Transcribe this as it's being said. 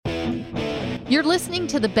You're listening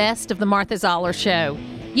to the best of the Martha Zoller Show.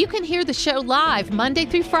 You can hear the show live Monday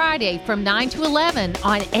through Friday from 9 to 11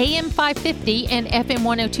 on AM 550 and FM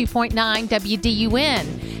 102.9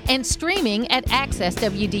 WDUN and streaming at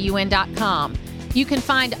accesswdun.com. You can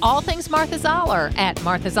find all things Martha Zoller at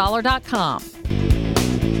marthazoller.com.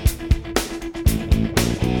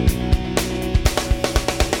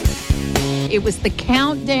 It was the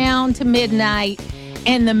countdown to midnight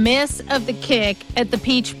and the miss of the kick at the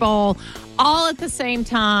Peach Bowl all at the same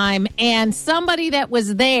time. And somebody that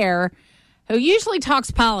was there, who usually talks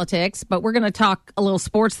politics, but we're going to talk a little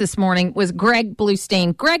sports this morning, was Greg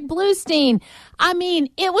Bluestein. Greg Bluestein, I mean,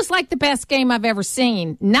 it was like the best game I've ever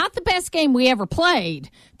seen. Not the best game we ever played,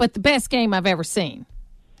 but the best game I've ever seen.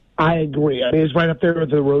 I agree. I mean, it's right up there with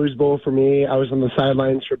the Rose Bowl for me. I was on the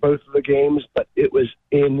sidelines for both of the games, but it was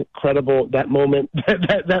incredible. That moment,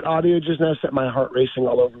 that audio just now set my heart racing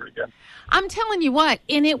all over again. I'm telling you what,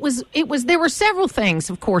 and it was. There were several things,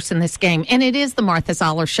 of course, in this game, and it is the Martha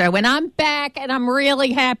Zoller Show, and I'm back, and I'm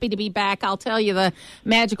really happy to be back. I'll tell you the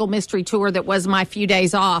magical mystery tour that was my few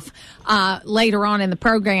days off later on in the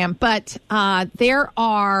program, but there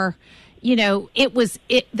are. You know,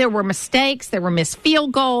 there were mistakes. There were missed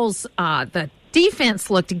field goals. The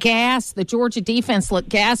defense looked gassed. The Georgia defense looked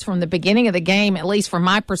gassed from the beginning of the game, at least from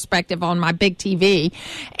my perspective on my big TV.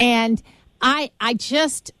 And I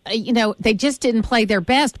just, they just didn't play their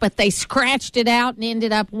best, but they scratched it out and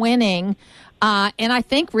ended up winning. And I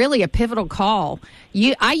think really a pivotal call.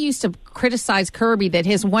 I used to criticize Kirby that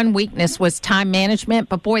his one weakness was time management,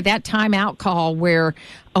 but boy, that timeout call where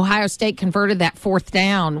Ohio State converted that fourth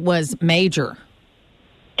down was major.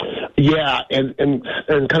 Yeah, and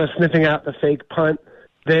kind of sniffing out the fake punt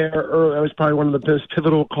there early, that was probably one of the most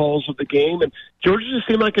pivotal calls of the game. And Georgia just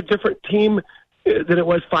seemed like a different team than it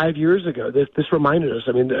was 5 years ago. This reminded us.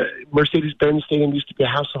 I mean, Mercedes-Benz Stadium used to be a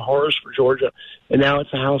house of horrors for Georgia, and now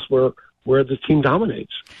it's a house where the team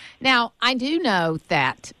dominates. Now, I do know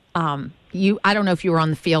that I don't know if you were on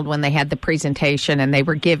the field when they had the presentation and they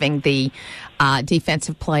were giving the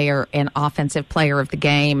defensive player and offensive player of the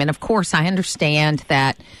game. And, of course, I understand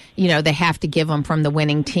that, they have to give them from the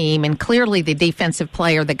winning team. And clearly the defensive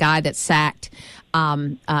player, the guy that sacked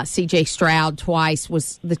C.J. Stroud twice,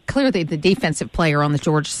 was clearly the defensive player on the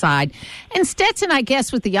Georgia side. And Stetson, I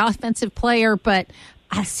guess, was the offensive player, but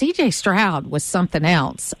C.J. Stroud was something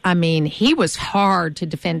else. I mean, he was hard to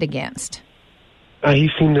defend against.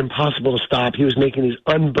 He seemed impossible to stop. He was making these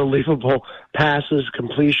unbelievable passes,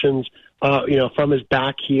 completions, from his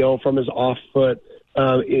back heel, from his off foot,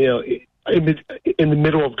 in the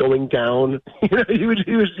middle of going down. He would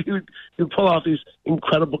pull off these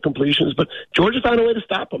incredible completions. But Georgia found a way to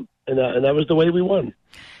stop him, and that was the way we won.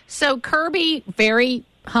 So Kirby very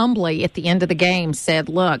humbly at the end of the game said,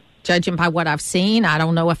 look, judging by what I've seen, I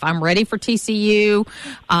don't know if I'm ready for TCU.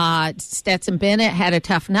 Stetson Bennett had a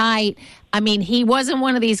tough night. I mean, he wasn't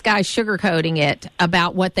one of these guys sugarcoating it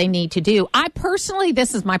about what they need to do. I personally,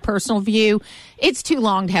 this is my personal view, it's too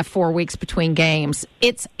long to have 4 weeks between games.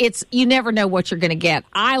 It's you never know what you're going to get.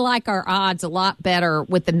 I like our odds a lot better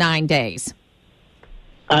with the 9 days.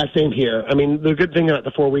 Same here. I mean, the good thing about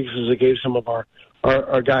the 4 weeks is it gave some of our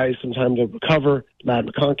guys some time to recover, Matt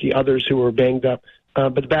McConkey, others who were banged up.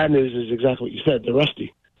 But the bad news is exactly what you said. They're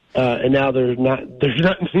rusty. And now there's not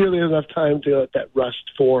nearly enough time to let that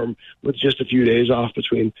rust form with just a few days off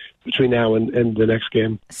between now and the next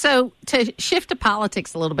game. So to shift to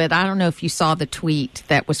politics a little bit, I don't know if you saw the tweet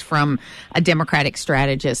that was from a Democratic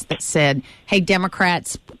strategist that said, hey,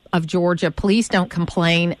 Democrats of Georgia, please don't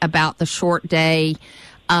complain about the short day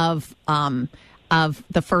of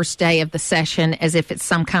the first day of the session as if it's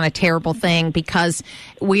some kind of terrible thing, because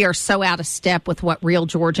we are so out of step with what real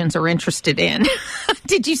Georgians are interested in.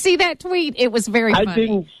 Did you see that tweet? It was very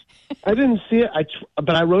funny. I didn't see it,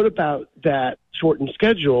 but I wrote about that shortened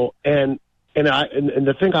schedule, and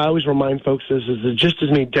the thing I always remind folks is that just as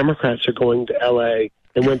many Democrats are going to L.A.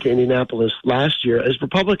 and went to Indianapolis last year as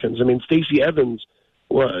Republicans. I mean, Stacey Evans,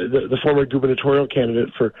 the former gubernatorial candidate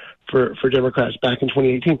for Democrats back in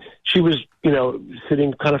 2018, she was,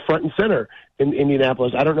 sitting kind of front and center in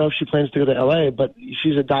Indianapolis. I don't know if she plans to go to L.A., but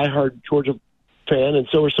she's a diehard Georgia fan, and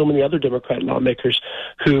so are so many other Democrat lawmakers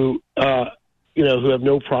who have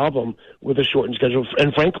no problem with a shortened schedule.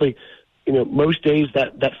 And frankly, most days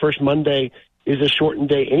that first Monday is a shortened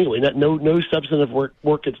day anyway. No substantive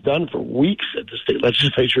work gets done for weeks at the state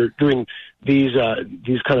legislature doing these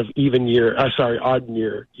kind of odd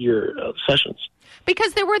year sessions.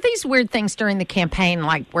 Because there were these weird things during the campaign,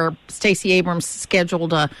 like where Stacey Abrams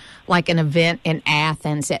scheduled an event in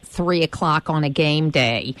Athens at 3:00 on a game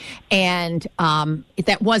day, and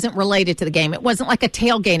that wasn't related to the game. It wasn't like a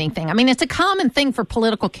tailgating thing. I mean, it's a common thing for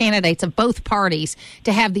political candidates of both parties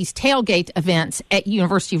to have these tailgate events at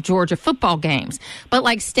University of Georgia football games. But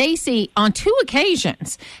like Stacey, on 2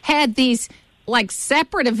 occasions, had these like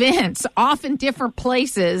separate events, often different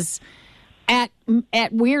places,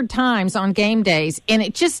 at weird times on game days, and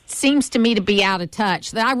it just seems to me to be out of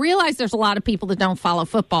touch. I realize there's a lot of people that don't follow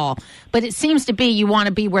football, but it seems to be you want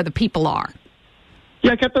to be where the people are.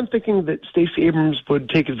 Yeah, I kept on thinking that Stacey Abrams would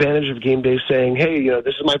take advantage of game day, saying, hey,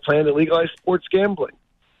 this is my plan to legalize sports gambling.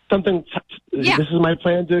 This is my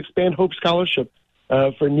plan to expand Hope Scholarship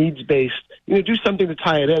for needs-based. Do something to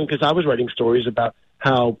tie it in, because I was writing stories about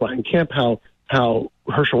how Brian Kemp, how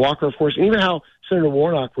Herschel Walker, of course, and even how Senator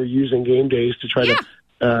Warnock were using game days to try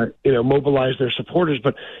to, mobilize their supporters.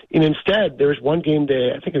 But instead, there was one game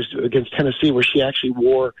day, I think it was against Tennessee, where she actually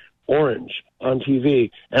wore orange on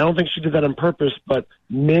TV. And I don't think she did that on purpose, but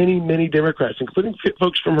many, many Democrats, including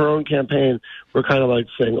folks from her own campaign, were kind of like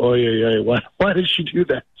saying, oh, yeah, why did she do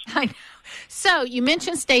that? I know. So you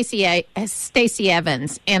mentioned Stacey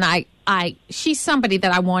Evans, and she's somebody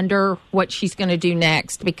that I wonder what she's going to do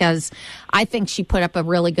next, because I think she put up a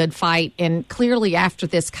really good fight, and clearly after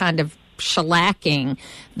this kind of shellacking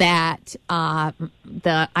that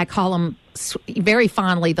I call them very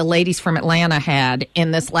fondly the ladies from Atlanta had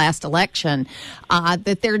in this last election,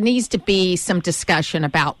 that there needs to be some discussion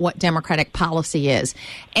about what Democratic policy is.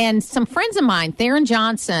 And some friends of mine, Theron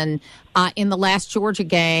Johnson, in the last Georgia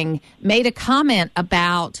gang, made a comment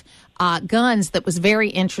about guns that was very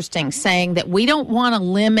interesting, saying that we don't want to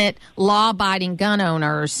limit law-abiding gun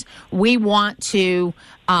owners. We want to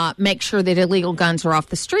make sure that illegal guns are off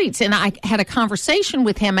the streets. And I had a conversation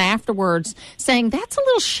with him afterwards saying, that's a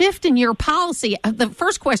little shift in your policy. The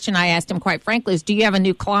first question I asked him, quite frankly, is, do you have a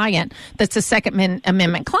new client that's a Second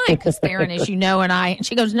Amendment client? Because Theron, as you know, and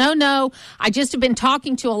she goes, no, I just have been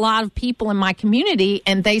talking to a lot of people in my community,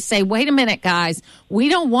 and they say, wait a minute, guys, we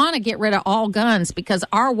don't want to get rid of all guns, because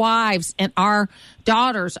our wives and our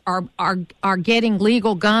daughters are getting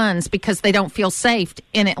legal guns because they don't feel safe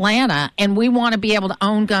in Atlanta, and we want to be able to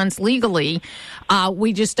own guns legally.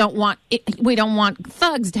 We just don't want we don't want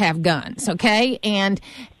thugs to have guns, okay? And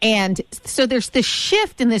so there's this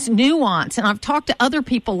shift and this nuance, and I've talked to other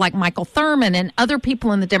people like Michael Thurman and other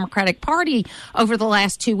people in the Democratic Party over the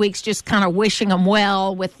last 2 weeks, just kind of wishing them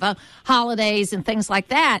well with the holidays and things like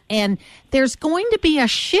that. And there's going to be a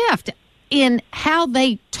shift in how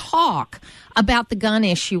they talk about the gun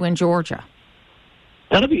issue in Georgia.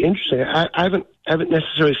 That'll be interesting. I haven't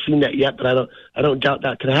necessarily seen that yet, but I don't doubt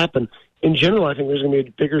that could happen. In general, I think there's going to be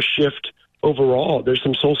a bigger shift overall. There's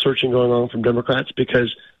some soul searching going on from Democrats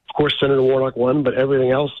because, of course, Senator Warnock won, but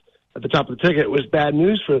everything else at the top of the ticket was bad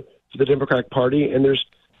news for the Democratic Party. And there's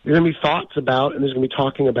going to be thoughts about, and there's going to be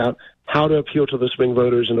talking about how to appeal to the swing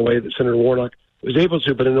voters in a way that Senator Warnock was able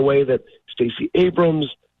to, but in a way that Stacey Abrams,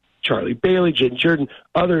 Charlie Bailey, Jen Jordan,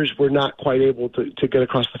 others were not quite able to get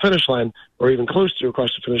across the finish line, or even close to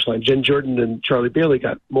across the finish line. Jen Jordan and Charlie Bailey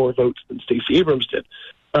got more votes than Stacey Abrams did.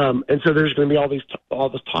 And so there's going to be all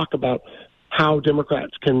this talk about how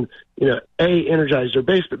Democrats can, A, energize their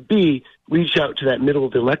base, but B, reach out to that middle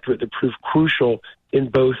of the electorate that proved crucial in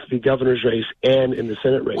both the governor's race and in the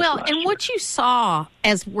Senate race. Well, and what you saw,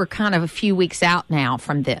 as we're kind of a few weeks out now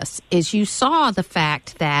from this, is you saw the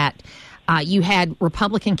fact that you had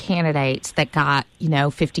Republican candidates that got,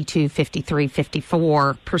 52, 53,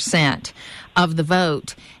 54% of the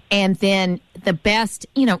vote. And then the best,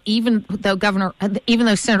 even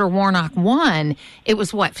though Senator Warnock won, it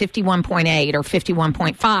was 51.8 or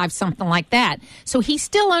 51.5, something like that. So he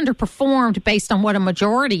still underperformed based on what a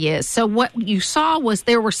majority is. So what you saw was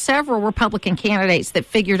there were several Republican candidates that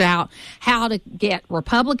figured out how to get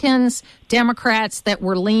Republicans, Democrats that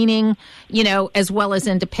were leaning, as well as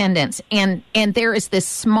independents. And there is this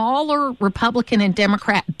smaller Republican and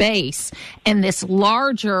Democrat base and this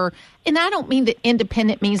larger. And I don't mean that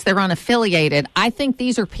independent means they're unaffiliated. I think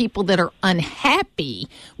these are people that are unhappy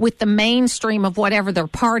with the mainstream of whatever their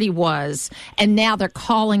party was, and now they're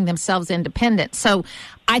calling themselves independent. So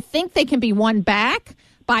I think they can be won back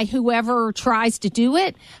by whoever tries to do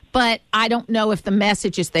it, but I don't know if the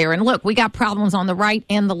message is there. And look, we got problems on the right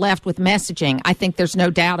and the left with messaging. I think there's no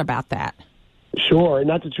doubt about that. Sure, and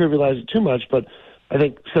not to trivialize it too much, but I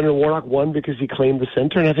think Senator Warnock won because he claimed the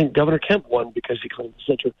center, and I think Governor Kemp won because he claimed the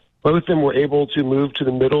center. both of them were able to move to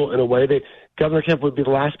the middle in a way that Governor Kemp would be the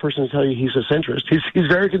last person to tell you he's a centrist. He's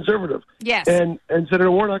very conservative. Yes. And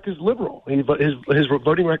Senator Warnock is liberal. His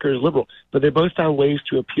voting record is liberal. But they both found ways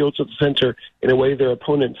to appeal to the center in a way their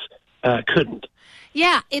opponents couldn't.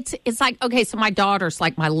 Yeah, it's like, okay, so my daughter's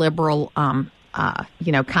like my liberal, kind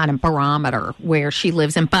of barometer, where she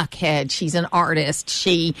lives in Buckhead. She's an artist.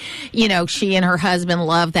 She and her husband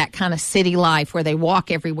love that kind of city life where they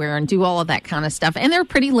walk everywhere and do all of that kind of stuff. And they're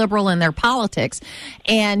pretty liberal in their politics.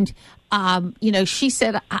 And, she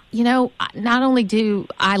said, not only do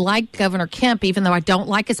I like Governor Kemp, even though I don't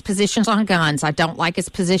like his positions on guns, I don't like his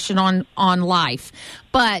position on life,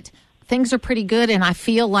 but things are pretty good, and I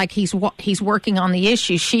feel like he's working on the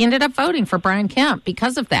issues. She ended up voting for Brian Kemp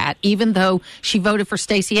because of that, even though she voted for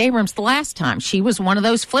Stacey Abrams the last time. She was one of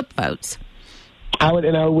those flip votes. I would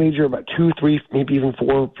wager about 2, 3, maybe even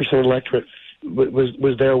 4% electorate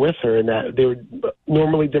was there with her, and that they were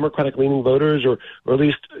normally Democratic-leaning voters or at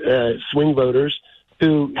least swing voters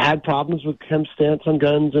who had problems with Kemp's stance on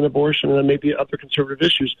guns and abortion and maybe other conservative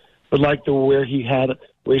issues, but like where he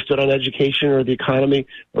stood on education or the economy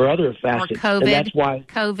or other facets. Or COVID. And that's why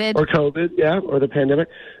COVID, or the pandemic.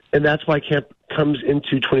 And that's why Kemp comes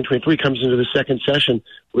into 2023, comes into the second session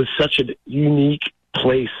with such a unique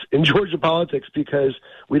place in Georgia politics, because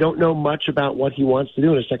we don't know much about what he wants to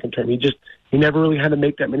do in a second term. He never really had to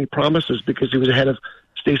make that many promises because he was ahead of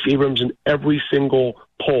Stacey Abrams in every single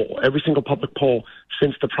public poll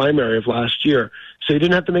since the primary of last year. So he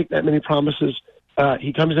didn't have to make that many promises.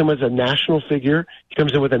 He comes in as a national figure. He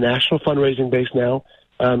comes in with a national fundraising base now.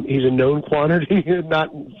 He's a known quantity, not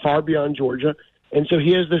far beyond Georgia. And so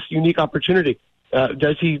he has this unique opportunity.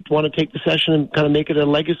 Does he want to take the session and kind of make it a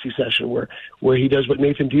legacy session where he does what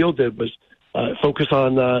Nathan Deal did, was focus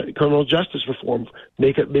on criminal justice reform,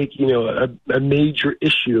 make a major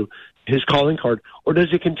issue his calling card? Or does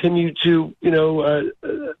he continue to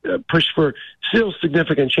push for still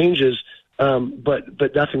significant changes,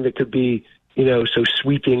 but nothing that could be so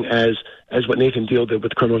sweeping as what Nathan Deal did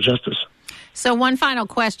with criminal justice? So one final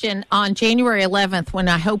question. On January 11th, when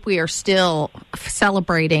I hope we are still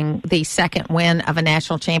celebrating the second win of a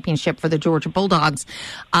national championship for the Georgia Bulldogs,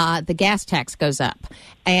 the gas tax goes up.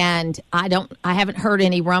 And I haven't heard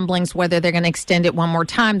any rumblings whether they're going to extend it one more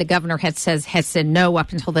time. The governor has said no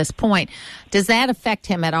up until this point. Does that affect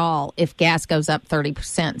him at all if gas goes up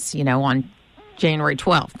 30%, on January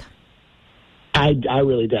 12th? I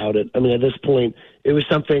really doubt it. I mean, at this point, it was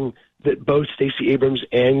something that both Stacey Abrams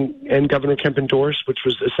and Governor Kemp endorsed, which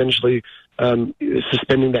was essentially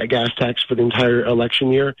suspending that gas tax for the entire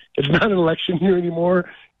election year. It's not an election year anymore,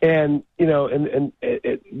 and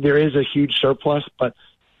there is a huge surplus, but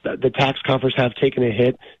the tax coffers have taken a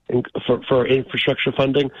hit for infrastructure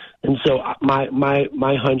funding, and so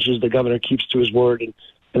my hunch is the governor keeps to his word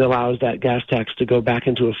and allows that gas tax to go back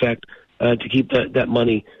into effect to keep that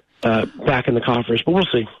money back in the coffers. But we'll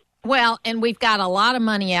see. Well, and we've got a lot of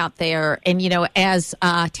money out there. And, as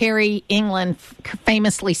Terry England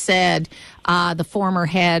famously said, the former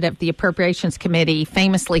head of the Appropriations Committee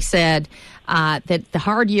famously said that the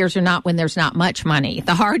hard years are not when there's not much money.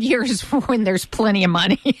 The hard years are when there's plenty of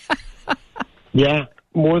money. Yeah,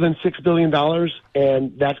 more than $6 billion.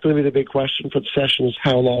 And that's going to be the big question for the session, is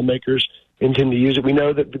how lawmakers intend to use it. We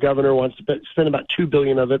know that the governor wants to spend about $2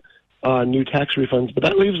 billion of it on new tax refunds, but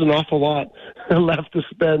that leaves an awful lot left to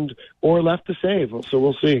spend or left to save. So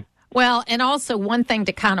we'll see. Well, and also one thing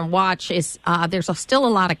to kind of watch is there's still a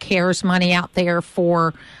lot of CARES money out there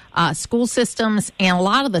for school systems, and a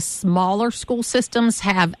lot of the smaller school systems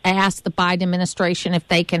have asked the Biden administration if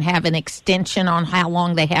they can have an extension on how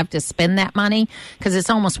long they have to spend that money, because it's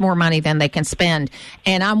almost more money than they can spend.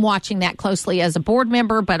 And I'm watching that closely as a board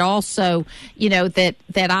member, but also, that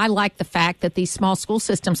I like the fact that these small school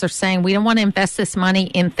systems are saying we don't want to invest this money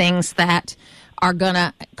in things that are going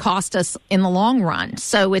to cost us in the long run.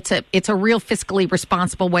 So it's a real fiscally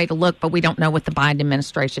responsible way to look, but we don't know what the Biden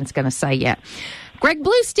administration is going to say yet. Greg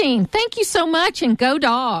Bluestein, thank you so much, and go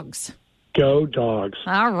Dogs. Go Dogs.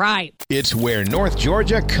 All right. It's where North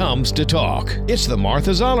Georgia comes to talk. It's the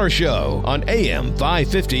Martha Zoller Show on AM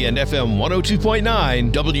 550 and FM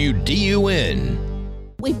 102.9 WDUN.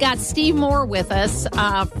 We've got Steve Moore with us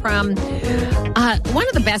from one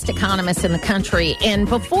of the best economists in the country. And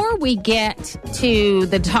before we get to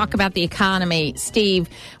the talk about the economy, Steve,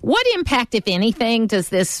 what impact, if anything, does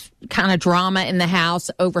this kind of drama in the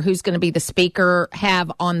House over who's going to be the speaker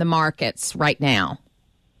have on the markets right now?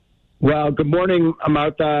 Well, good morning,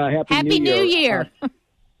 Martha. Happy New Year.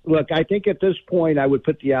 Look, I think at this point I would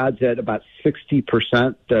put the odds at about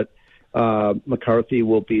 60% that McCarthy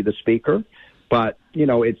will be the speaker. But,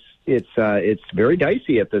 it's very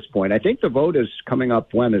dicey at this point. I think the vote is coming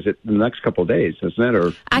up. When is it? In the next couple of days, isn't it?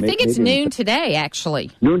 Or I think it's noon today,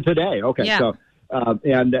 actually. Noon today. Okay. Yeah. So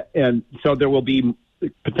and so there will be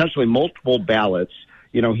potentially multiple ballots.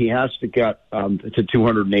 He has to get to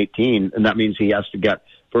 218, and that means he has to get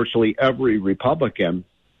virtually every Republican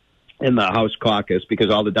in the House caucus, because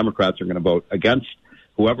all the Democrats are going to vote against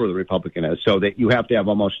whoever the Republican is. So that you have to have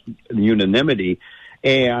almost unanimity.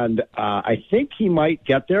 And I think he might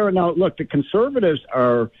get there. Now, look, the conservatives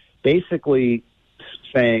are basically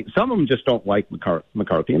saying, some of them just don't like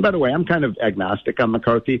McCarthy. And by the way, I'm kind of agnostic on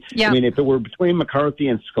McCarthy. Yeah. I mean, if it were between McCarthy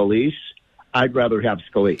and Scalise, I'd rather have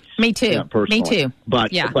Scalise. Me too. Personally. Me too.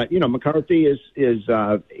 But McCarthy is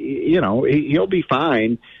he'll be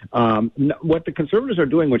fine. What the conservatives are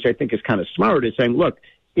doing, which I think is kind of smart, is saying, look,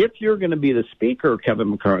 if you're going to be the speaker, Kevin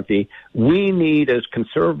McCarthy, we need, as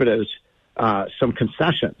conservatives, some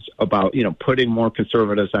concessions about, putting more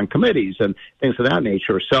conservatives on committees and things of that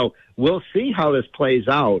nature. So we'll see how this plays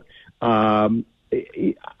out. I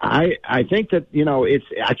think that,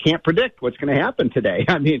 I can't predict what's going to happen today.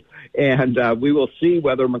 I mean, and we will see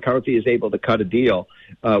whether McCarthy is able to cut a deal.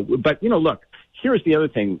 But, look, here's the other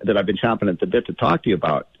thing that I've been chomping at the bit to talk to you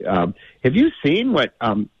about. Have you seen what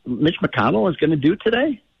Mitch McConnell is going to do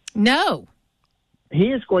today? No.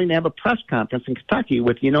 He is going to have a press conference in Kentucky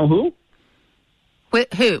with, who?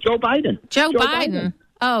 With who? Joe Biden. Joe Biden.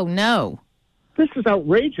 Oh, no. This is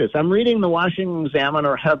outrageous. I'm reading the Washington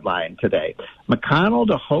Examiner headline today. McConnell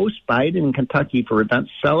to host Biden in Kentucky for events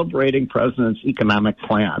celebrating president's economic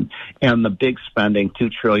plan and the big spending, $2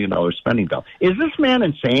 trillion spending bill. Is this man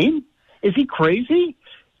insane? Is he crazy?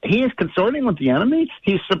 He is consorting with the enemy.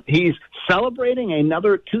 He's celebrating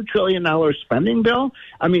another $2 trillion spending bill.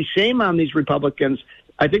 I mean, shame on these Republicans.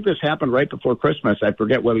 I think this happened right before Christmas. I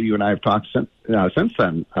forget whether you and I have talked since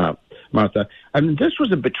then, Martha. I mean, this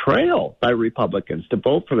was a betrayal by Republicans to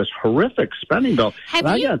vote for this horrific spending bill. I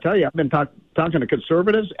got to tell you, I've been talking to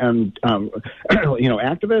conservatives and,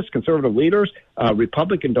 activists, conservative leaders,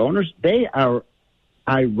 Republican donors. They are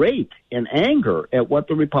irate in anger at what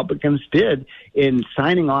the Republicans did in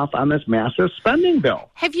signing off on this massive spending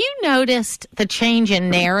bill. Have you noticed the change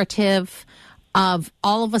in narrative of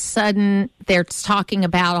all of a sudden they're talking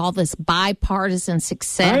about all this bipartisan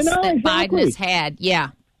success that Biden has had? Yeah.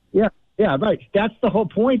 Yeah, right. That's the whole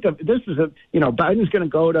point of this. Is Biden's going to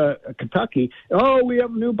go to Kentucky. Oh, we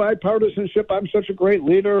have new bipartisanship. I'm such a great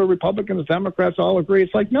leader. Republicans, Democrats all agree.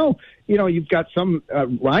 It's like, no, you've got some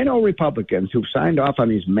rhino Republicans who've signed off on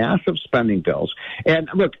these massive spending bills. And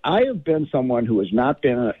look, I have been someone who has not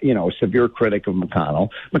been a severe critic of McConnell.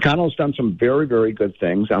 McConnell's done some very, very good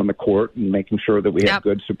things on the court and making sure that we have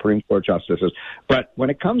good Supreme Court justices. But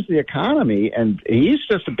when it comes to the economy, and he's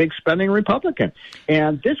just a big spending Republican,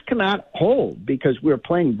 and this cannot hold because we're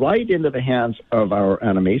playing right into the hands of our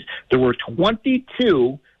enemies. There were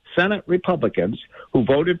 22 Senate Republicans who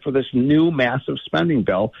voted for this new massive spending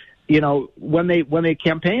bill, when they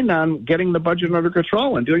campaigned on getting the budget under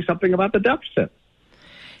control and doing something about the deficit.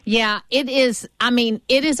 Yeah, it is. I mean,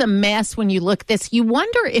 it is a mess when you look at this. You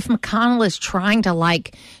wonder if McConnell is trying to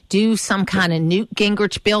do some kind of Newt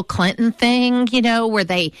Gingrich, Bill Clinton thing, where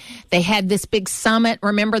they had this big summit.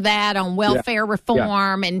 Remember that on welfare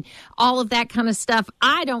reform and all of that kind of stuff.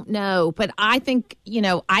 I don't know, but I think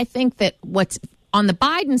that what's on the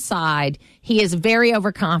Biden side, he is very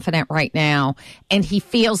overconfident right now, and he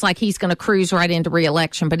feels like he's going to cruise right into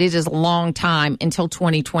re-election, but it is a long time until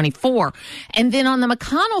 2024. And then on the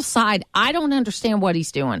McConnell side, I don't understand what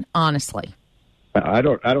he's doing, honestly. I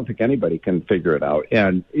don't think anybody can figure it out.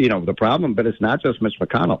 And, the problem, but it's not just Mitch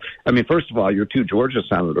McConnell. I mean, first of all, your two Georgia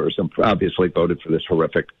senators have obviously voted for this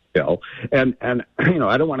horrific bill. And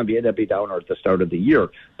I don't want to be a Debbie Downer at the start of the year,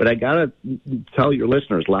 but I got to tell your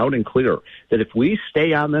listeners loud and clear that if we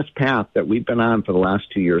stay on this path that we've been on for the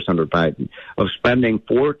last 2 years under Biden of spending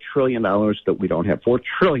 $4 trillion that we don't have, $4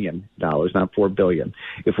 trillion, not $4 billion.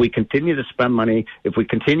 If we continue to spend money, if we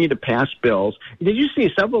continue to pass bills, did you see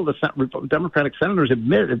several of the Democratic senators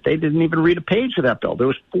admit that they didn't even read a page of that bill? There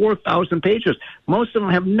was 4,000 pages. Most of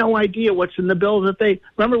them have no idea what's in the bill that they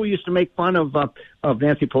remember. We used to make fun of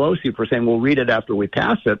Nancy Pelosi for saying we'll read it after we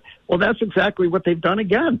pass it. Well, that's exactly what they've done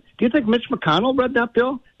again. Do you think Mitch McConnell read that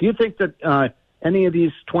bill? Do you think that any of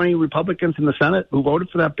these 20 Republicans in the Senate who voted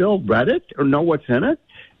for that bill read it or know what's in it?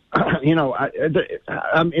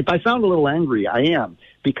 If I sound a little angry, I am,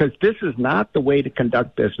 because this is not the way to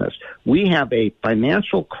conduct business. We have a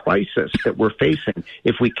financial crisis that we're facing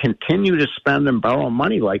if we continue to spend and borrow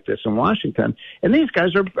money like this in Washington, and these guys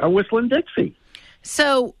are whistling Dixie.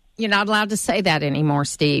 So you're not allowed to say that anymore,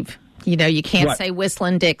 Steve. You can't say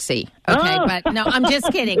Whistling Dixie. Okay, but no, I'm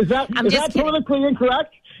just kidding. Is that politically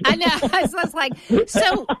incorrect? I know. It's like,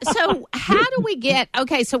 so how do we get,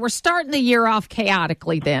 so we're starting the year off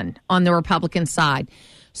chaotically then on the Republican side.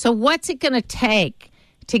 So what's it going to take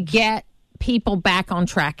to get people back on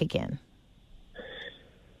track again?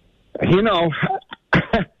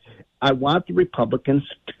 I want the Republicans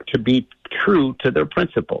to be true to their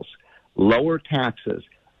principles. Lower taxes,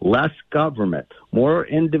 less government, more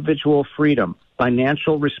individual freedom,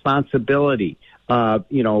 financial responsibility,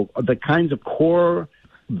 the kinds of core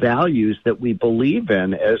values that we believe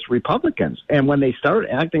in as Republicans. And when they start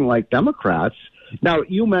acting like Democrats, now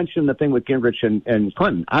you mentioned the thing with Gingrich and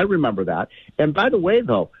Clinton. I remember that. And by the way,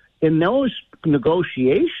 though, in those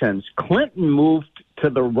negotiations, Clinton moved to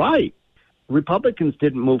the right. Republicans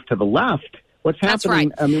didn't move to the left. What's happening?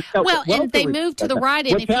 That's right. And they moved to the right.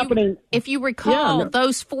 And if you recall,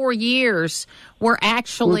 those 4 years were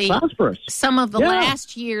actually some of the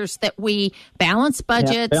last years that we balanced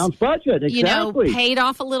budgets. Balanced budget, exactly. Paid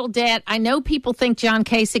off a little debt. I know people think John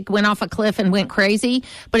Kasich went off a cliff and went crazy,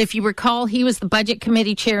 but if you recall, he was the budget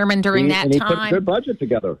committee chairman during that time. He put a good budget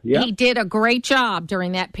together. Yeah. He did a great job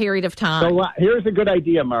during that period of time. So here's a good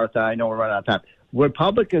idea, Martha. I know we're running out of time.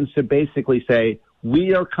 Republicans should basically say,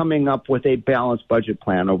 we are coming up with a balanced budget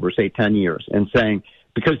plan over, say, 10 years and saying,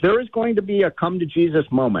 because there is going to be a come to Jesus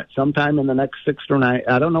moment sometime in the next 6 or 9.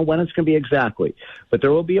 I don't know when it's going to be exactly, but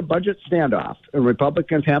there will be a budget standoff, and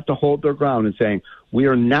Republicans have to hold their ground and saying, we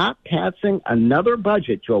are not passing another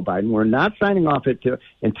budget, Joe Biden. We're not signing off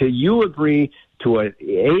until you agree to an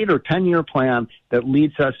 8 or 10 year plan that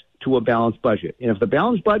leads us to a balanced budget. And if the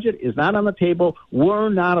balanced budget is not on the table, we're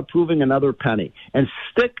not approving another penny. And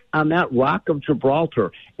stick on that rock of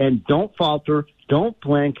Gibraltar and don't falter, don't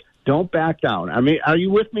blink, don't back down. I mean, are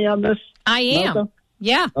you with me on this? I am. Martha?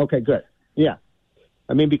 Yeah. Okay, good. Yeah.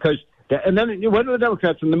 I mean, because, and then what do the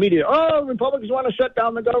Democrats in the media? Oh, Republicans want to shut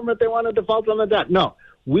down the government. They want to default on the debt. No,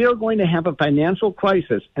 we are going to have a financial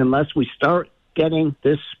crisis unless we start getting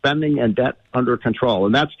this spending and debt under control.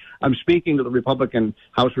 And I'm speaking to the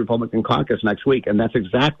House Republican Caucus next week, and that's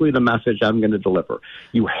exactly the message I'm going to deliver.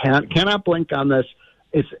 You cannot blink on this.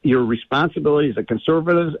 It's your responsibility as a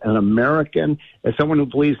conservative, an American, as someone who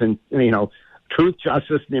believes in, truth,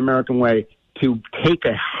 justice, and the American way, to take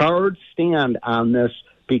a hard stand on this,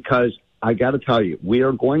 because I got to tell you, we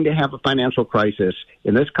are going to have a financial crisis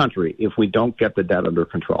in this country if we don't get the debt under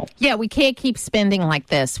control. Yeah, we can't keep spending like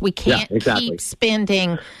this. We can't keep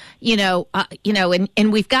spending,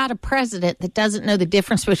 and we've got a president that doesn't know the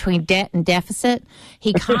difference between debt and deficit.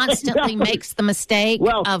 He constantly makes the mistake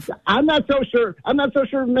of... I'm not so sure,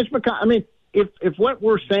 Mitch McConnell. I mean, if what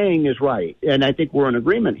we're saying is right, and I think we're in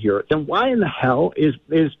agreement here, then why in the hell is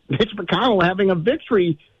Mitch McConnell having a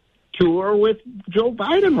victory tour with Joe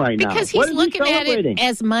Biden right now? Because he's looking at it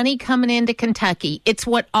as money coming into Kentucky. It's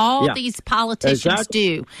what all these politicians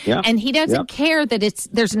do. Yeah. And he doesn't care that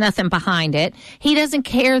there's nothing behind it. He doesn't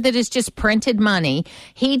care that it's just printed money.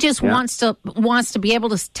 He just wants to be able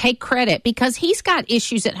to take credit, because he's got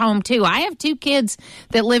issues at home too. I have 2 kids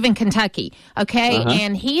that live in Kentucky, okay?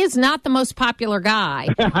 And he is not the most popular guy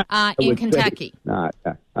in Kentucky.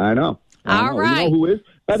 I know. All right. You know who is?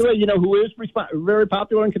 By the way, you know who is very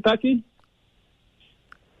popular in Kentucky?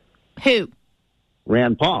 Who?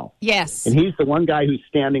 Rand Paul. Yes. And he's the one guy who's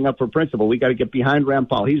standing up for principle. We got to get behind Rand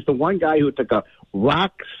Paul. He's the one guy who took a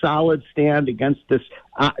rock-solid stand against this.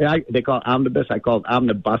 They call it omnibus. I call it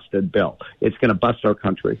omnibusted bill. It's going to bust our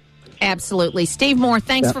country. Absolutely. Steve Moore,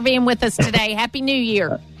 thanks for being with us today. Happy New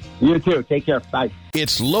Year. You too. Take care. Bye.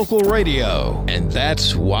 It's local radio, and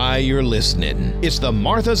that's why you're listening. It's the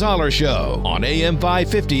Martha Zoller Show on AM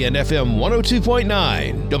 550 and FM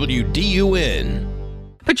 102.9 WDUN.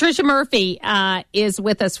 Patricia Murphy is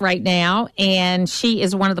with us right now, and she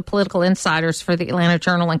is one of the political insiders for the Atlanta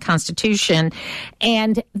Journal and Constitution.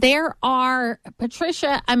 And there are,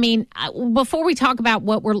 Patricia, I mean, before we talk about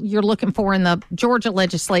what you're looking for in the Georgia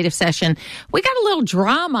legislative session, we got a little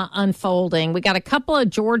drama unfolding. We got a couple of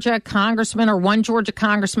Georgia congressmen, or one Georgia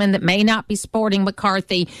congressman that may not be supporting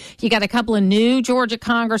McCarthy. You got a couple of new Georgia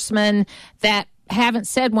congressmen that haven't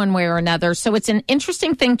said one way or another. So it's an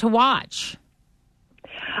interesting thing to watch.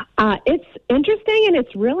 It's interesting, and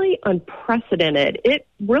it's really unprecedented. It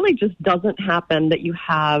really just doesn't happen that you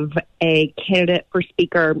have a candidate for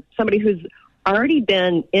speaker, somebody who's already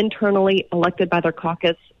been internally elected by their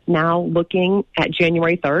caucus, now looking at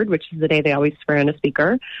January 3rd, which is the day they always swear in a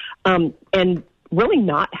speaker, and really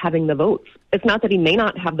not having the votes. It's not that he may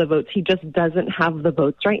not have the votes. He just doesn't have the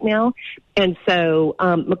votes right now. And so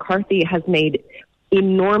McCarthy has made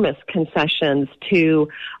enormous concessions to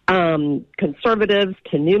conservatives,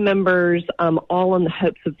 to new members, all in the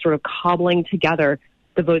hopes of sort of cobbling together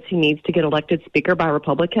the votes he needs to get elected Speaker by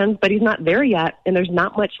Republicans. But he's not there yet, and there's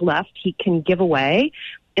not much left he can give away.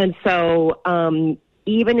 And so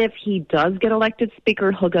even if he does get elected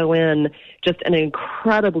Speaker, he'll go in just an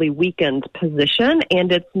incredibly weakened position,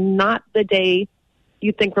 and it's not the day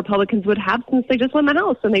you think Republicans would have since they just won the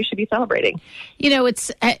House and they should be celebrating. You know, it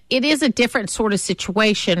is a different sort of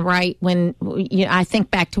situation, right? When I think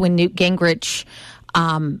back to when Newt Gingrich,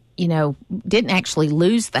 didn't actually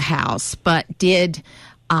lose the House, but did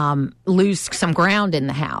lose some ground in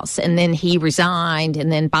the House. And then he resigned, and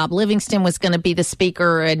then Bob Livingston was going to be the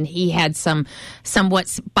Speaker, and he had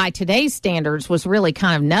somewhat, by today's standards, was really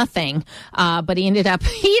kind of nothing. But he ended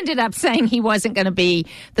up saying he wasn't going to be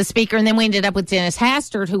the Speaker. And then we ended up with Dennis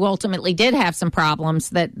Hastert, who ultimately did have some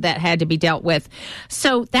problems that had to be dealt with.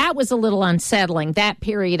 So that was a little unsettling, that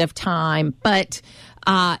period of time. But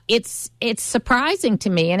it's surprising to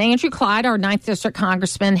me. And Andrew Clyde, our 9th District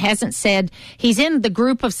Congressman, hasn't said he's in the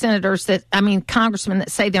group of congressmen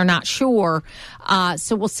that say they're not sure.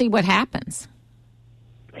 So we'll see what happens.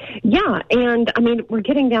 Yeah, and we're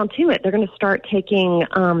getting down to it. They're going to start taking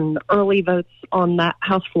early votes on that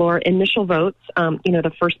House floor, initial votes,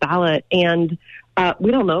 the first ballot. And we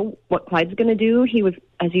don't know what Clyde's going to do. He was,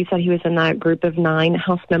 as you said, he was in that group of 9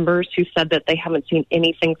 House members who said that they haven't seen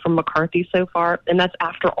anything from McCarthy so far. And that's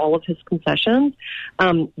after all of his concessions.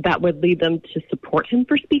 That would lead them to support him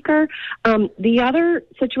for Speaker. The other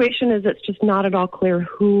situation is it's just not at all clear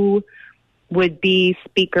who would be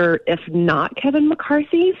Speaker if not Kevin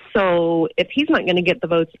McCarthy. So if he's not going to get the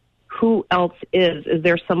votes, who else is? Is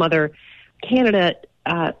there some other candidate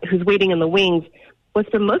who's waiting in the wings? What's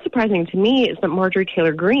been most surprising to me is that Marjorie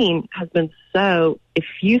Taylor Greene has been so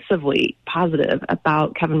effusively positive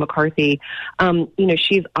about Kevin McCarthy.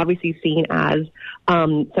 She's obviously seen as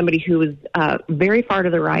somebody who was very far to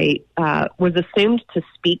the right, was assumed to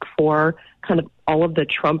speak for kind of all of the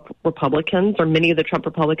Trump Republicans, or many of the Trump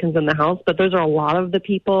Republicans in the House, but those are a lot of the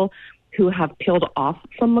people who have peeled off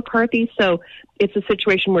from McCarthy. So it's a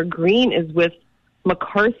situation where Greene is with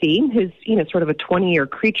McCarthy, who's sort of a 20-year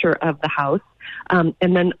creature of the House, and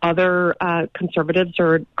then other conservatives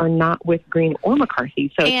are not with Greene or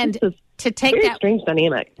McCarthy. So and this is to take very that strange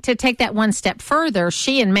dynamic. To take that one step further,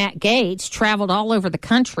 she and Matt Gaetz traveled all over the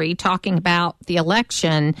country talking about the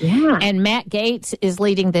election. Yeah. And Matt Gaetz is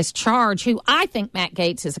leading this charge, who I think Matt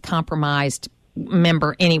Gaetz is a compromised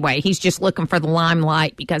member anyway. He's just looking for the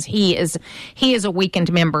limelight because he is a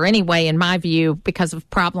weakened member anyway, in my view, because of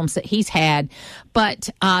problems that he's had. But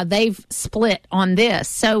they've split on this.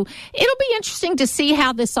 So it'll be interesting to see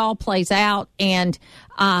how this all plays out. And,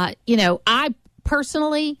 I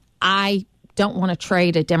personally, I don't want to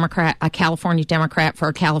trade a California Democrat for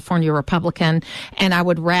a California Republican, and I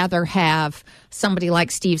would rather have somebody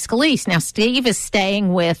like Steve Scalise. Now, Steve is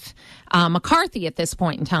staying with McCarthy at this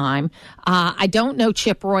point in time. I don't know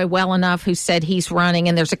Chip Roy well enough, who said he's running,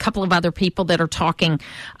 and there's a couple of other people that are talking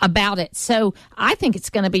about it. So I think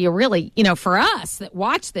it's going to be a really, for us that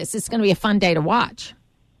watch this, it's going to be a fun day to watch.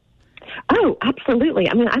 Oh, absolutely.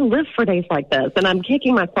 I live for days like this, and I'm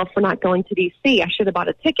kicking myself for not going to D.C. I should have bought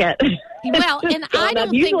a ticket. Well, and I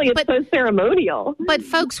don't usually think... it's so ceremonial. But,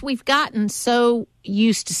 folks, we've gotten so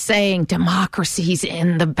used to saying democracy's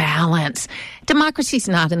in the balance. Democracy's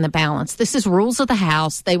not in the balance. This is rules of the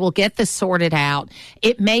House. They will get this sorted out.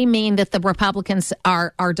 It may mean that the Republicans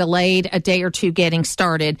are delayed a day or two getting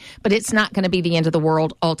started, but it's not going to be the end of the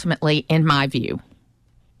world, ultimately, in my view.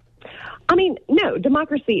 No,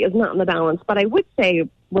 democracy is not in the balance, but I would say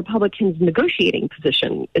Republicans' negotiating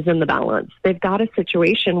position is in the balance. They've got a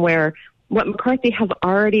situation where what McCarthy has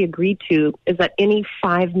already agreed to is that any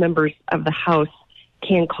 5 members of the House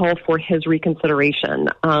can call for his reconsideration.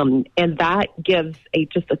 And that gives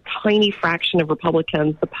just a tiny fraction of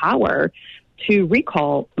Republicans the power to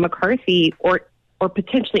recall McCarthy or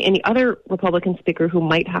potentially any other Republican speaker who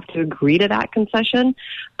might have to agree to that concession.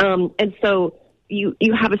 And so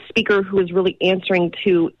you have a speaker who is really answering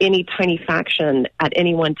to any tiny faction at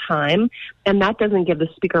any one time, and that doesn't give the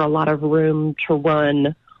speaker a lot of room to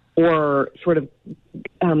run or sort of,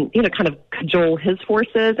 kind of cajole his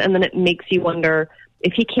forces. And then it makes you wonder,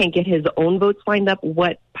 if he can't get his own votes lined up,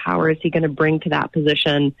 what power is he going to bring to that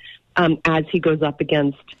position as he goes up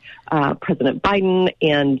against President Biden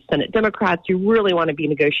and Senate Democrats who really want to be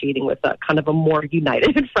negotiating with a kind of a more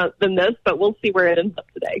united front than this, but we'll see where it ends up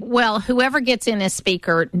today. Well, whoever gets in as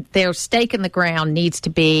Speaker, their stake in the ground needs to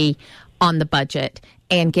be on the budget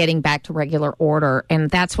and getting back to regular order. And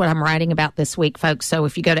that's what I'm writing about this week, folks. So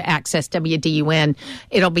if you go to Access WDUN,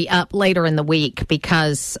 it'll be up later in the week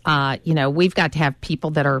because, we've got to have people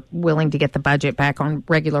that are willing to get the budget back on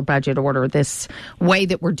regular budget order. This way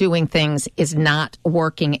that we're doing things is not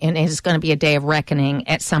working, and it is going to be a day of reckoning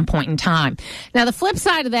at some point in time. Now, the flip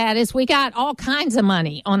side of that is we got all kinds of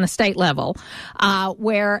money on the state level,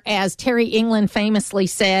 where, as Terry England famously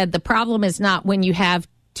said, the problem is not when you have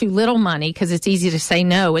too little money, because it's easy to say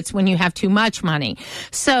no. It's when you have too much money.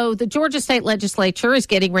 So the Georgia State Legislature is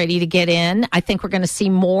getting ready to get in. I think we're going to see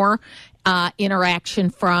more interaction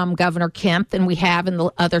from Governor Kemp than we have in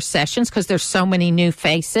the other sessions because there's so many new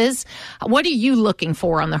faces. What are you looking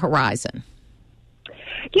for on the horizon?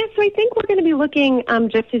 Yes, so I think we're going to be looking,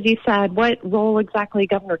 just as you said, what role exactly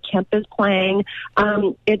Governor Kemp is playing.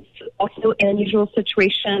 It's also an unusual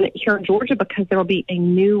situation here in Georgia because there will be a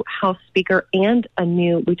new House Speaker and a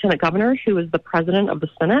new Lieutenant Governor who is the President of the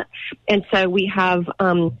Senate. And so we have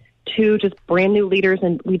two just brand new leaders,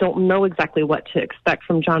 and we don't know exactly what to expect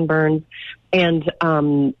from John Burns and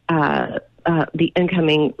the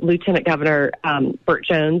incoming Lieutenant Governor, Burt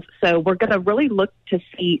Jones. So we're going to really look to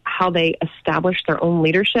see how they establish their own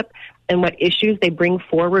leadership and what issues they bring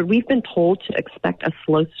forward. We've been told to expect a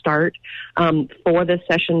slow start for this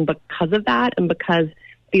session because of that, and because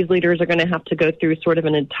these leaders are going to have to go through sort of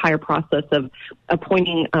an entire process of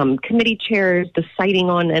appointing committee chairs, deciding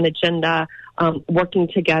on an agenda, working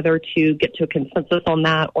together to get to a consensus on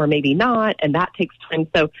that, or maybe not, and that takes time.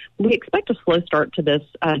 So we expect a slow start to this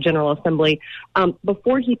General Assembly.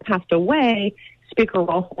 Before he passed away, Speaker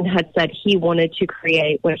Ralston had said he wanted to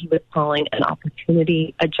create what he was calling an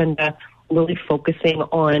opportunity agenda, really focusing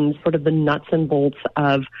on sort of the nuts and bolts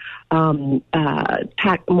of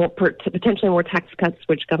potentially more tax cuts,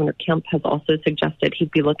 which Governor Kemp has also suggested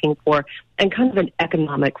he'd be looking for, and kind of an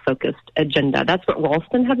economic-focused agenda. That's what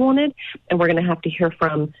Ralston had wanted, and we're going to have to hear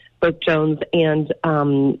from both Jones and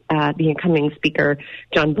the incoming Speaker,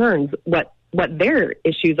 John Burns, what their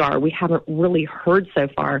issues are. We haven't really heard so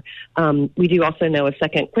far. We do also know a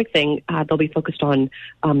second quick thing. They'll be focused on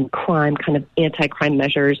crime, kind of anti-crime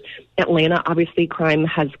measures. Atlanta, obviously, crime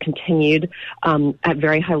has continued at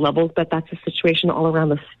very high levels, but that's a situation all around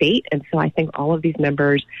the state. And so I think all of these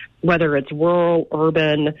members, whether it's rural,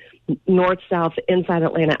 urban, north, south, inside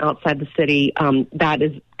Atlanta, outside the city, that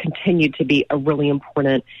is continued to be a really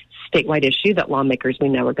important statewide issue that lawmakers we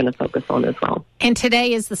know are going to focus on as well. And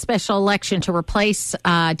today is the special election to replace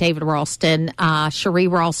David Ralston. Cherie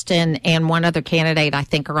Ralston and one other candidate, I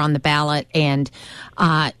think, are on the ballot. And,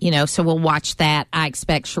 so we'll watch that. I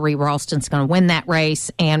expect Cherie Ralston's going to win that race,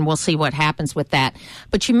 and we'll see what happens with that.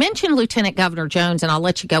 But you mentioned Lieutenant Governor Jones, and I'll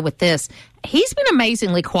let you go with this. He's been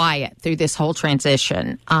amazingly quiet through this whole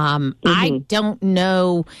transition. I don't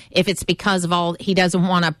know if it's because of he doesn't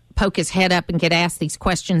want to poke his head up and get asked these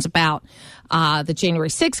questions about the January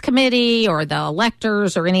 6th committee or the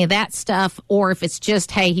electors or any of that stuff, or if it's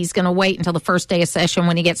just, hey, he's going to wait until the first day of session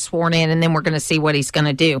when he gets sworn in, and then we're going to see what he's going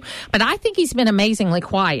to do. But I think he's been amazingly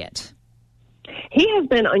quiet. He has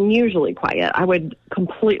been unusually quiet. I would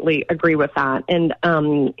completely agree with that. And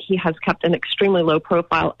he has kept an extremely low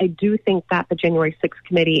profile. I do think that the January 6th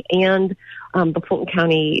committee and the Fulton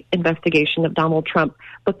County investigation of Donald Trump,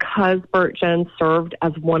 because Burt Jones served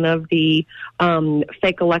as one of the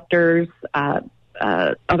fake electors,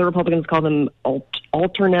 other Republicans call them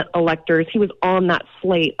alternate electors. He was on that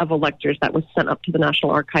slate of electors that was sent up to the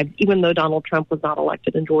National Archives, even though Donald Trump was not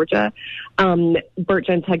elected in Georgia. Burt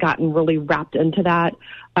Jones had gotten really wrapped into that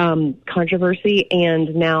controversy,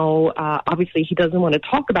 and now obviously he doesn't want to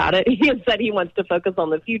talk about it. He has said he wants to focus on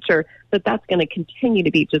the future, but that's going to continue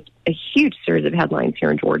to be just a huge series of headlines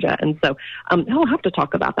here in Georgia. And so he'll have to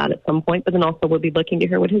talk about that at some point, but then also we'll be looking to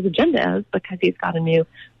hear what his agenda is, because he's got a new,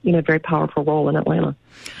 very powerful role in Atlanta.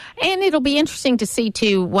 And it'll be interesting to see,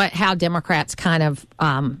 too, how Democrats kind of,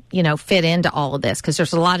 fit into all of this, because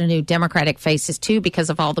there's a lot of new Democratic faces, too, because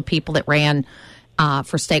of all the people that ran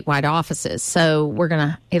for statewide offices. So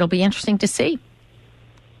it'll be interesting to see.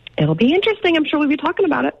 It'll be interesting. I'm sure we'll be talking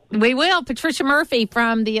about it. We will. Patricia Murphy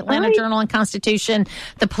from the Atlanta Journal and Constitution,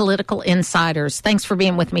 the Political Insiders. Thanks for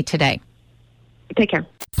being with me today. Take care.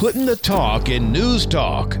 Putting the talk in news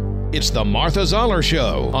talk. It's the Martha Zoller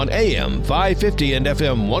Show on AM 550 and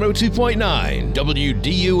FM 102.9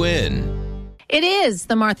 WDUN. It is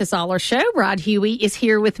the Martha Zoller Show. Rod Huey is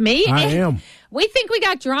here with me. I am. We think we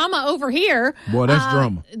got drama over here. Boy, that's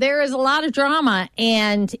drama. There is a lot of drama,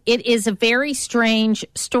 and it is a very strange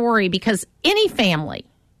story, because any family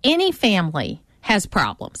has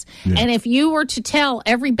problems. Yeah. And if you were to tell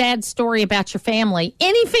every bad story about your family,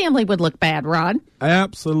 any family would look bad, Rod.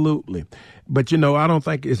 Absolutely. But, I don't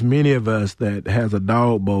think it's many of us that has a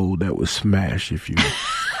dog bowl that would smash if you...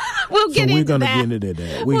 We'll get into that. We're going to get into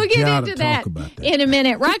that. We'll get into that about that in a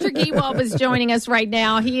minute. Roger Gewolb is joining us right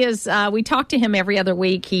now. He is. We talk to him every other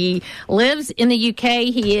week. He lives in the UK.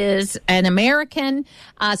 He is an American,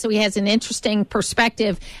 so he has an interesting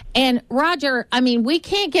perspective. And Roger, we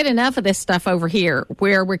can't get enough of this stuff over here,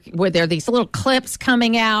 where there are these little clips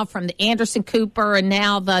coming out from the Anderson Cooper and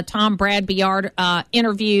now the Tom Bradby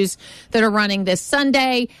interviews that are running this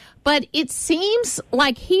Sunday. But it seems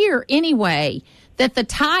like here, anyway, that the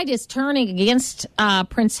tide is turning against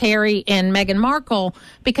Prince Harry and Meghan Markle,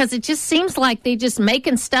 because it just seems like they're just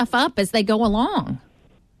making stuff up as they go along.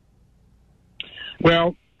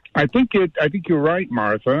 Well, I think you're right,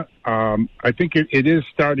 Martha. I think it is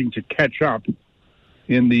starting to catch up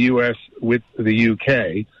in the U.S. with the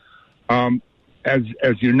U.K. As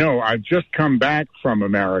you know, I've just come back from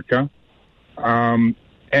America, and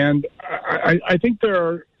I think there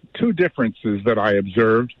are two differences that I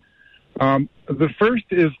observed. The first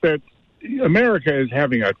is that America is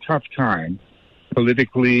having a tough time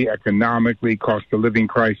politically, economically, cost of living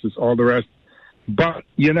crisis, all the rest. But,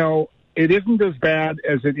 it isn't as bad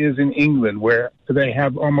as it is in England, where they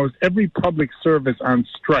have almost every public service on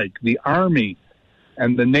strike. The Army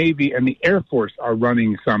and the Navy and the Air Force are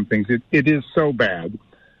running some things. It is so bad.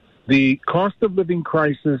 The cost of living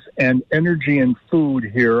crisis and energy and food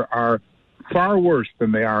here are far worse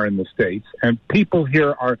than they are in the States, and people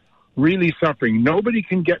here are really suffering. Nobody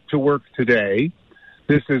can get to work today.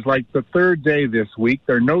 This is like the third day this week.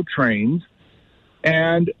 There are no trains.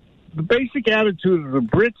 And the basic attitude of the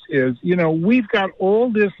Brits is, we've got all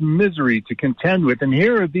this misery to contend with, and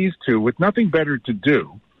here are these two with nothing better to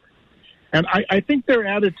do. And I think their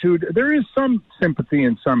attitude, there is some sympathy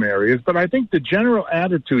in some areas, but I think the general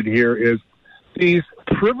attitude here is these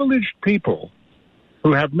privileged people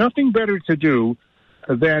who have nothing better to do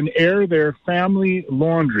than air their family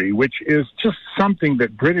laundry, which is just something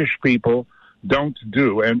that British people don't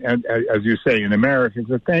do. And as you say, in America,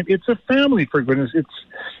 it's a family, for goodness.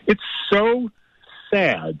 It's so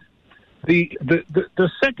sad. The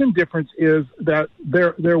second difference is that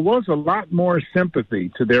there was a lot more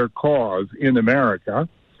sympathy to their cause in America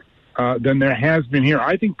than there has been here.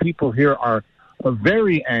 I think people here are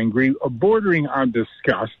very angry, bordering on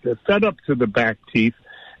disgust, fed up to the back teeth,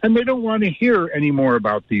 and they don't want to hear any more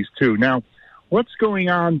about these two. Now, what's going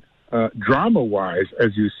on drama-wise,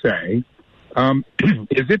 as you say,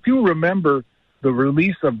 is if you remember the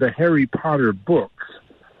release of the Harry Potter books,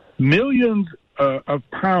 millions of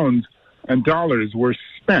pounds and dollars were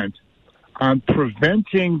spent on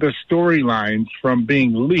preventing the storylines from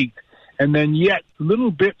being leaked, and then yet little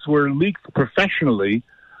bits were leaked professionally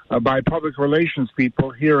by public relations people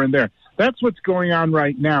here and there. That's what's going on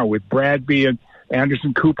right now with Bradby and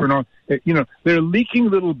Anderson Cooper and all. They're leaking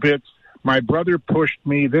little bits. My brother pushed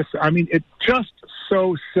me. It's just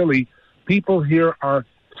so silly. People here are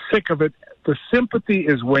sick of it. The sympathy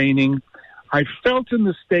is waning. I felt in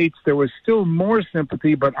the States there was still more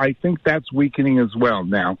sympathy, but I think that's weakening as well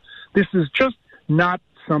now. This is just not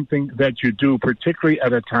something that you do, particularly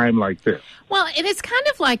at a time like this. Well, and it's kind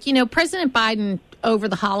of like, President Biden over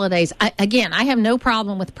the holidays. I have no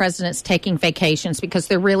problem with presidents taking vacations because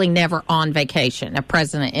they're really never on vacation. A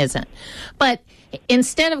president isn't. But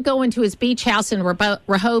instead of going to his beach house in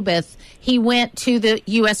Rehoboth, he went to the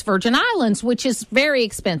U.S. Virgin Islands, which is very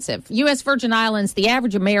expensive. U.S. Virgin Islands, the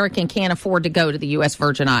average American can't afford to go to the U.S.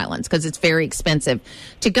 Virgin Islands because it's very expensive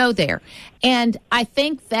to go there. And I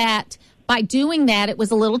think that by doing that, it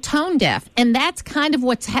was a little tone deaf. And that's kind of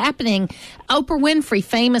what's happening. Oprah Winfrey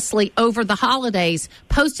famously over the holidays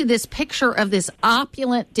posted this picture of this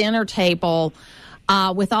opulent dinner table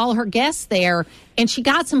with all her guests there. And she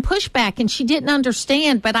got some pushback and she didn't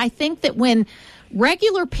understand. But I think that when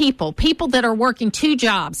regular people that are working two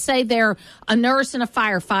jobs, say they're a nurse and a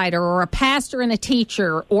firefighter or a pastor and a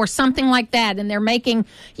teacher or something like that, and they're making,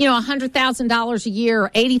 $100,000 a year or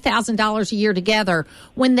 $80,000 a year together,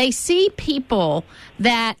 when they see people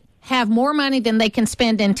that have more money than they can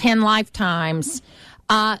spend in 10 lifetimes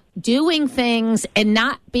doing things and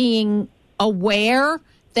not being aware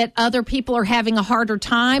that other people are having a harder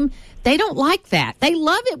time, they don't like that. They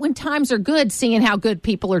love it when times are good, seeing how good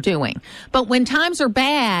people are doing. But when times are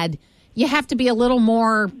bad, you have to be a little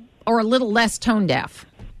more or a little less tone deaf.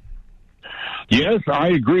 Yes, I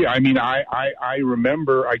agree. I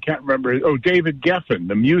remember, I can't remember, David Geffen,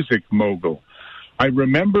 the music mogul. I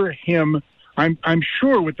remember him, I'm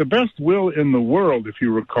sure with the best will in the world, if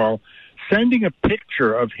you recall, sending a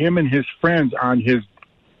picture of him and his friends on his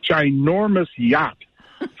ginormous yacht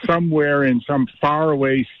somewhere in some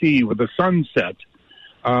faraway sea with a sunset,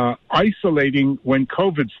 isolating when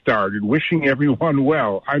COVID started, wishing everyone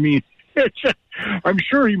well. I mean, I'm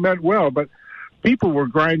sure he meant well, but people were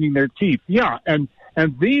grinding their teeth. Yeah, and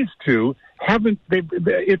these two haven't.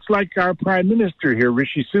 It's like our prime minister here,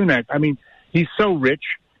 Rishi Sunak. I mean, he's so rich,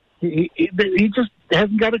 he just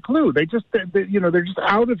hasn't got a clue. They're just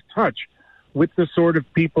out of touch with the sort of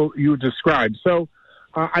people you described. So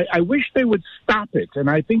I wish they would stop it. And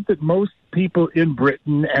I think that most people in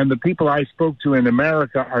Britain and the people I spoke to in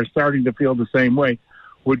America are starting to feel the same way,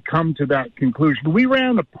 would come to that conclusion. We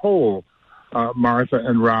ran a poll, Martha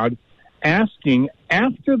and Rod, asking,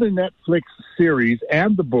 after the Netflix series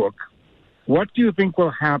and the book, what do you think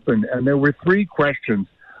will happen? And there were three questions,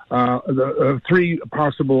 three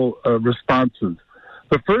possible responses.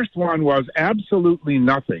 The first one was absolutely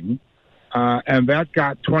nothing, and that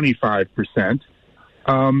got 25%.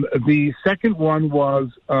 The second one was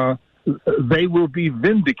they will be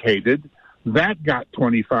vindicated. That got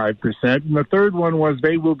 25%. And the third one was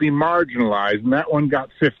they will be marginalized, and that one got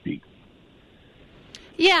 50%.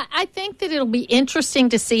 Yeah, I think that it'll be interesting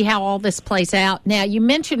to see how all this plays out. Now, you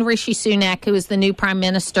mentioned Rishi Sunak, who is the new prime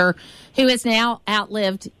minister, who has now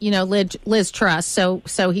outlived, Liz Truss. So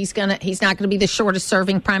he's not gonna be the shortest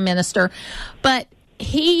serving prime minister, but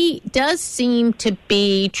he does seem to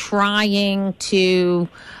be trying to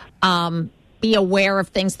be aware of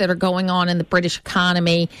things that are going on in the British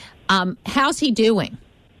economy. How's he doing?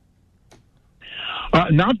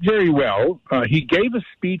 Not very well. He gave a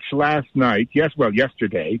speech last night,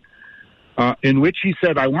 yesterday, in which he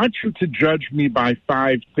said, I want you to judge me by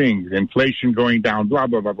 5 things. Inflation going down, blah,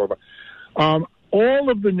 blah, blah, blah, blah. All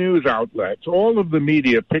of the news outlets, all of the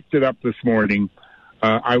media picked it up this morning.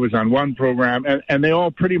 I was on one program, and they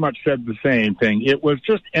all pretty much said the same thing. It was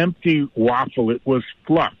just empty waffle. It was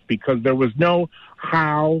fluff because there was no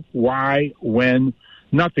how, why, when,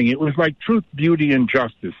 nothing. It was like truth, beauty, and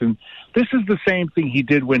justice. And this is the same thing he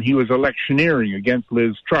did when he was electioneering against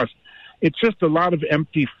Liz Truss. It's just a lot of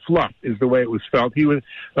empty fluff is the way it was felt. He was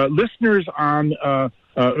listeners on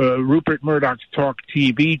Rupert Murdoch's Talk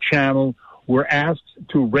TV channel were asked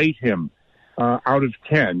to rate him out of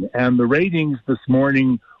 10. And the ratings this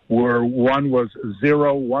morning were 1 was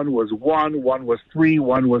 0, 1 was 1, 1 was 3,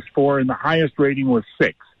 1 was 4, and the highest rating was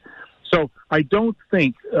 6. So I don't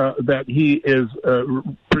think that he is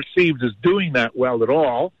perceived as doing that well at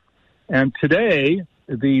all. And today,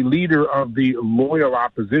 the leader of the loyal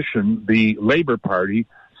opposition, the Labour Party,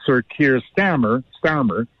 Sir Keir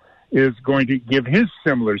Starmer, is going to give his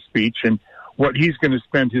similar speech. And what he's going to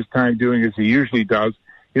spend his time doing, as he usually does,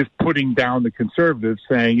 is putting down the Conservatives,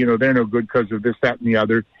 saying, they're no good because of this, that, and the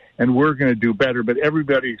other, and we're going to do better. But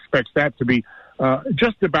everybody expects that to be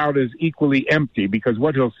just about as equally empty, because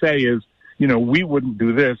what he'll say is, we wouldn't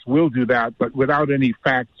do this, we'll do that, but without any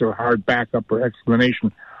facts or hard backup or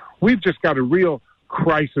explanation. We've just got a real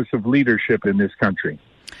crisis of leadership in this country.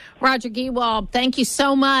 Roger Gewolb, thank you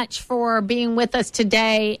so much for being with us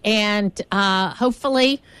today, and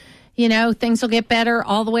hopefully, things will get better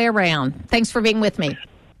all the way around. Thanks for being with me.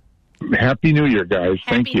 Happy New Year, guys.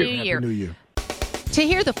 Thank you. New Year. Happy New Year. To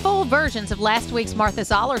hear the full versions of last week's Martha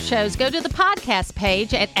Zoller shows, go to the podcast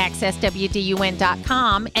page at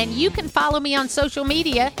accesswdun.com, and you can follow me on social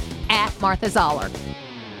media at Martha Zoller.